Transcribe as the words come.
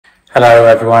Hello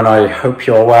everyone, I hope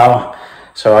you're well.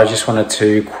 So I just wanted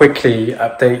to quickly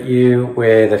update you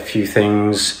with a few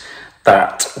things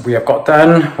that we have got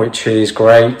done, which is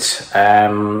great.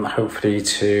 Hopefully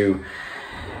to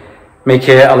make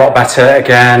it a lot better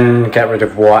again, get rid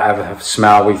of whatever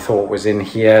smell we thought was in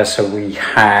here. So we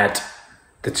had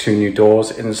the 2 new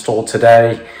doors installed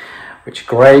today, which are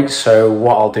great. So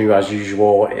what I'll do as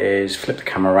usual is flip the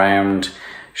camera around,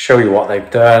 show you what they've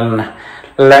done.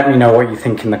 Let me know what you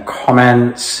think in the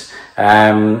comments.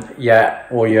 Yeah,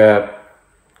 all your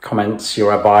comments,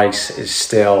 your advice is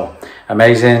still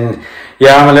amazing.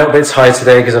 Yeah, I'm a little bit tired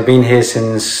today because I've been here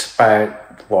since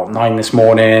about 9 this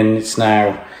morning. It's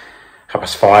now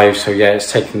 5:30, so yeah,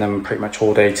 it's taken them pretty much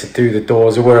all day to do the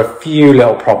doors. There were a few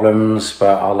little problems,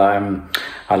 but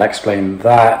I'll explain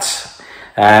that.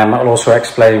 I'll also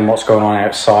explain what's going on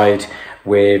outside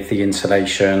with the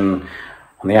insulation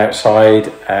on the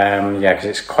outside, yeah, because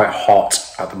it's quite hot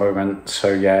at the moment.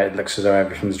 So yeah, it looks as though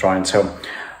everything's drying. So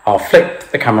I'll flip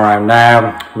the camera around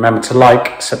now. Remember to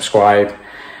like, subscribe,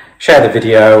 share the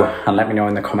video, and let me know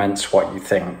in the comments what you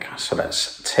think. So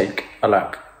let's take a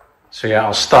look. So yeah,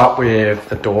 I'll start with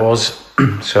the doors.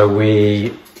 So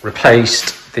we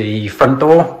replaced the front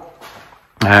door.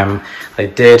 They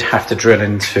did have to drill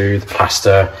into the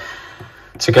plaster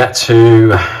to get to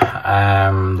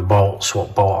the bolts,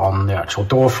 what bolt on the actual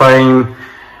door frame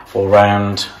all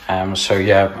round. So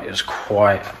yeah, it was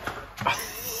quite a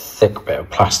thick bit of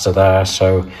plaster there.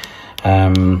 So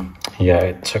yeah,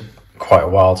 it took quite a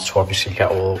while to obviously get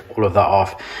all of that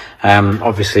off.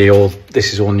 Obviously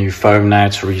this is all new foam now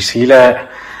to reseal it.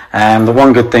 The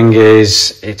one good thing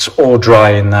is it's all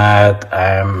dry in there.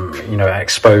 You know, it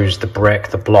exposed the brick,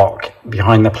 the block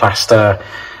behind the plaster.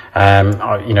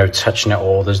 You know, touching it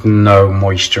all, there's no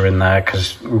moisture in there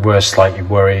because we were slightly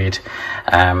worried.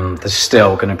 There's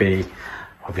still going to be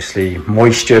obviously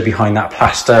moisture behind that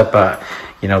plaster, but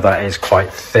you know, that is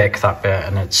quite thick, that bit,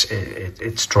 and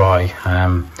it's dry.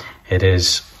 It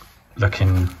is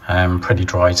looking pretty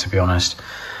dry, to be honest.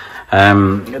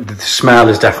 The smell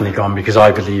is definitely gone because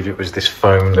I believe it was this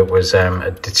foam that was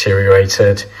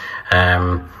deteriorated.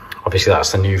 Obviously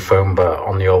that's the new foam, but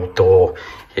on the old door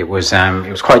it was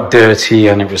quite dirty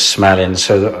and it was smelling.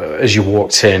 So as you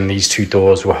walked in, these 2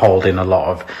 doors were holding a lot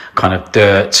of kind of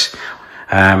dirt,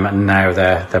 and now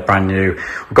they're brand new.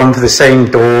 We've gone for the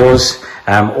same doors,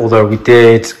 although we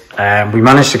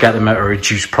managed to get them at a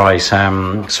reduced price.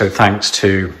 So thanks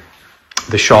to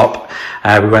the shop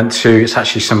we went to, it's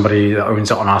actually somebody that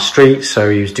owns it on our street, so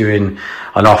he was doing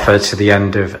an offer to the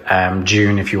end of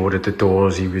June. If you ordered the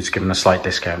doors, he was giving a slight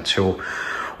discount to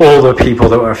all the people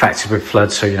that were affected with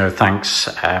floods. So you know, thanks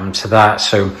to that.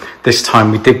 So this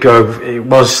time we did go, it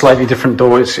was a slightly different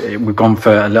door. We've gone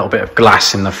for a little bit of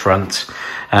glass in the front,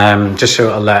 just so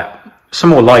it'll let some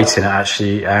more light in it.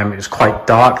 Actually, it was quite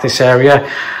dark, this area,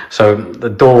 so the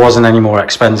door wasn't any more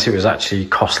expensive. It was actually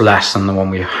cost less than the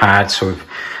one we had, so we've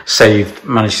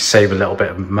managed to save a little bit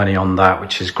of money on that,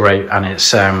 which is great. And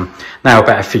it's now a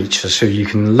better feature, so you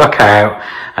can look out,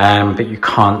 but you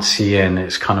can't see in.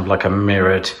 It's kind of like a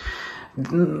mirrored,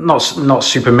 not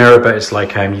super mirror, but it's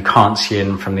like you can't see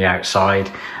in from the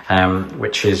outside,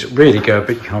 which is really good.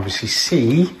 But you can obviously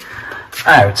see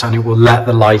out, and it will let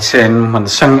the light in when the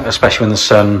sun, especially when the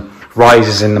sun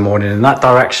rises in the morning in that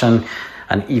direction.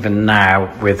 And even now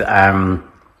with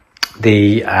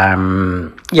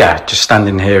yeah, just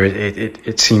standing here,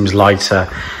 it seems lighter.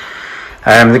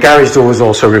 The garage door was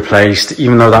also replaced,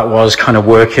 even though that was kind of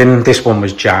working. This one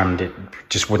was jammed, it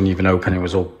just wouldn't even open. It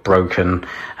was all broken,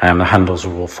 the handles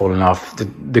were all falling off.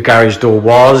 The garage door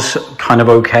was kind of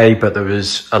okay, but there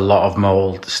was a lot of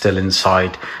mold still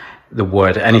inside the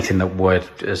wood. Anything that wood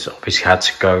has obviously had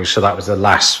to go, so that was the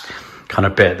last kind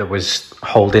of bit that was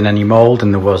holding any mold,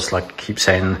 and there was, like I keep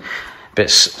saying,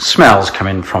 bits smells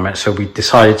coming from it, so we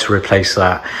decided to replace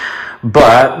that.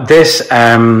 But this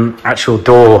actual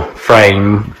door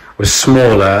frame was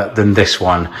smaller than this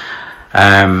one.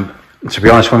 To be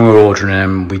honest, when we were ordering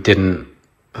them, we didn't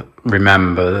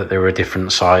remember that they were a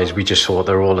different size. We just thought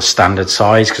they're all a standard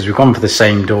size because we've gone for the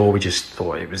same door. We just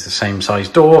thought it was the same size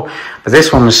door, but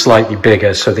this one was slightly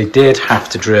bigger, so they did have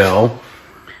to drill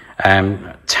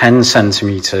 10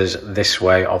 centimeters this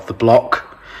way of the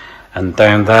block and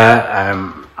down there,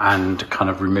 and kind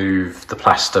of remove the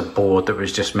plaster board that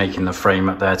was just making the frame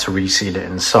up there to reseal it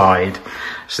inside.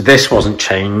 So this wasn't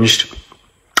changed.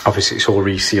 Obviously it's all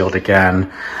resealed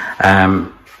again,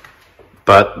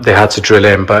 but they had to drill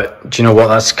in. But do you know what,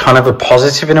 that's kind of a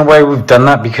positive in a way we've done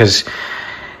that, because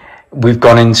we've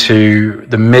gone into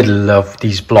the middle of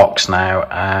these blocks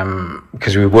now,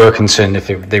 because we were concerned if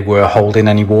they were holding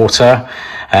any water.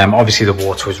 Obviously the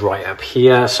water was right up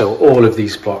here, so all of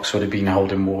these blocks would have been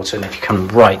holding water, and if you come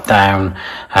right down,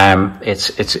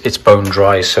 it's bone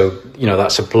dry. So you know,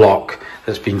 that's a block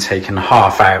that's been taken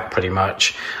half out pretty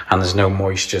much, and there's no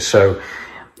moisture, so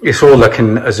it's all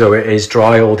looking as though it is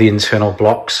dry. All the internal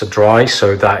blocks are dry,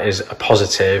 so that is a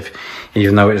positive,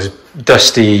 even though it was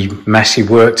dusty, messy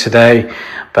work today.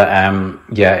 But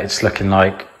yeah, it's looking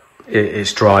like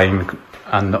it's drying,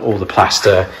 and all the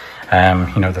plaster,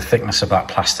 you know, the thickness of that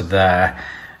plaster there,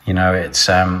 you know, it's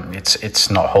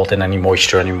not holding any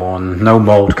moisture anymore, and no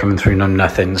mold coming through, no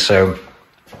nothing. So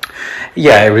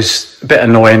yeah, it was a bit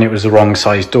annoying. It was the wrong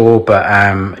size door, but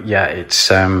yeah,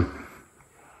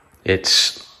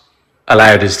 it's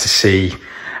allowed us to see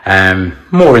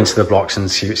more into the blocks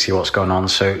and see what's going on.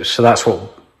 So that's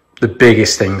what the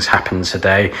biggest things happened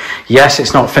today. Yes,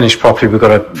 it's not finished properly. We've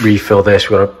got to refill this,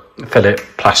 we've got to fill it,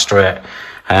 plaster it,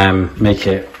 make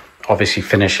it, obviously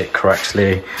finish it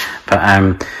correctly.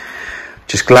 But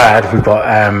just glad we've got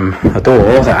a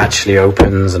door that actually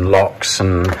opens and locks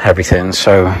and everything.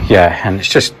 So yeah, and it's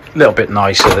just a little bit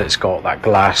nicer that it's got that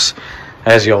glass.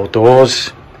 There's the old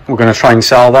doors. We're going to try and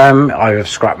sell them, either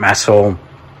scrap metal,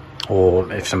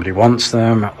 or if somebody wants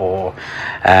them, or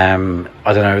I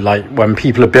don't know, like when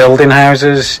people are building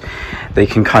houses, they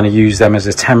can kind of use them as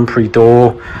a temporary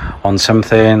door on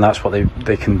something. That's what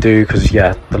they can do, because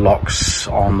yeah, the locks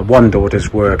on the one door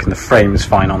does work and the frame's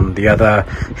fine on the other,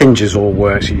 hinges all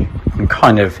work, so you can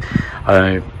kind of, I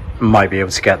don't know, might be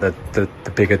able to get the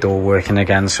bigger door working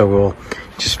again. So we'll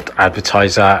just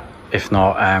advertise that. If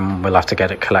not, we'll have to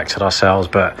get it collected ourselves,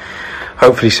 but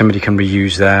hopefully somebody can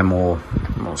reuse them, or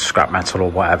scrap metal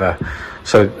or whatever.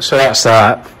 So that's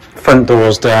that. Front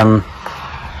door's done,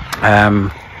 and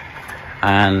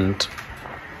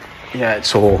yeah,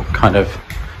 it's all kind of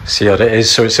sealed. It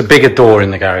is, so it's a bigger door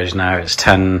in the garage now. It's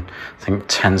 10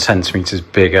 centimeters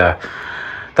bigger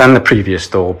than the previous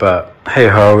door, but hey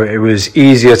ho, it was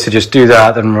easier to just do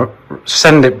that than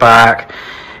send it back.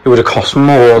 It would have cost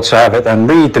more to have it then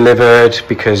re-delivered,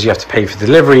 because you have to pay for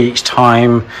delivery each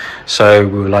time. So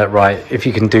we were like, right, if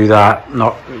you can do that,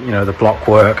 not, you know, the block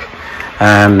work.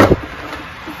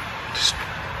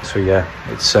 So yeah,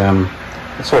 it's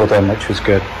all done, which was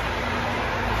good.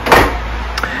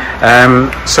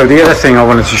 So the other thing I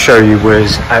wanted to show you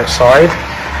was outside.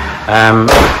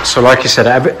 So like I said,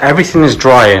 everything is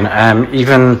drying.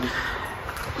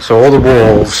 So all the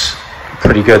walls,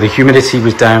 pretty good. The humidity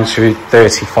was down to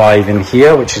 35 in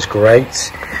here, which is great.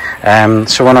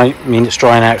 So when I mean it's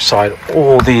drying outside,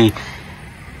 all the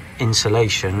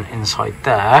insulation inside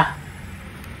there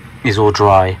is all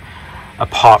dry,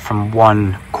 apart from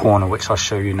one corner, which I'll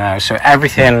show you now. So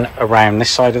everything around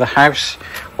this side of the house,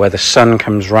 where the sun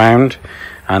comes round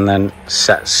and then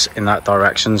sets in that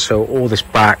direction, so all this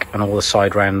back and all the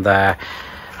side round there,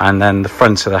 and then the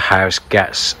front of the house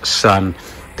gets sun.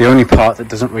 The only part that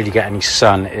doesn't really get any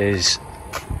sun is,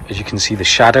 as you can see, the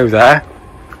shadow there.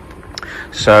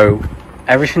 So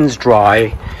everything's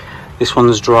dry. This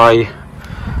one's dry,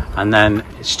 and then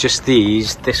it's just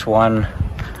these, this one,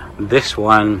 and this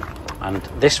one,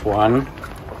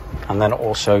 and then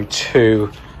also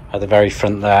two at the very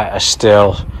front there are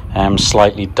still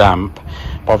slightly damp.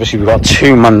 But obviously we've got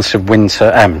 2 months of winter,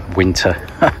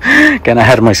 getting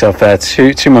ahead of myself there,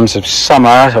 two months of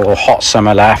summer, or hot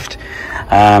summer left.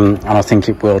 And I think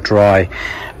it will dry.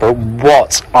 But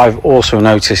what I've also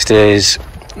noticed is,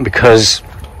 because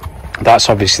that's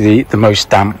obviously the most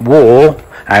damp wall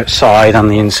outside and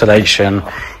the insulation,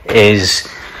 is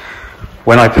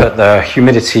when I put the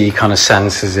humidity kind of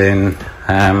sensors in,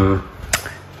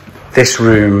 this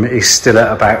room is still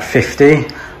at about 50,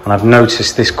 and I've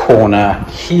noticed this corner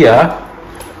here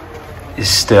is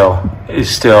still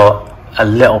a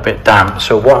little bit damp.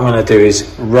 So what I'm going to do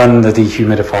is run the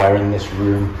dehumidifier in this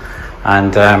room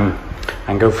and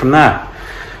go from there.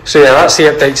 So yeah, that's the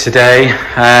update today.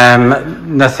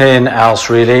 Nothing else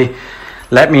really.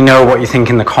 Let me know what you think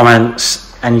in the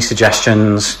comments, any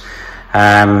suggestions.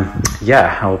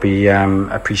 Yeah, I'll be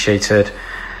appreciated.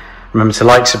 Remember to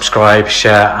like, subscribe,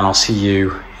 share, and I'll see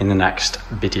you in the next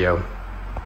video.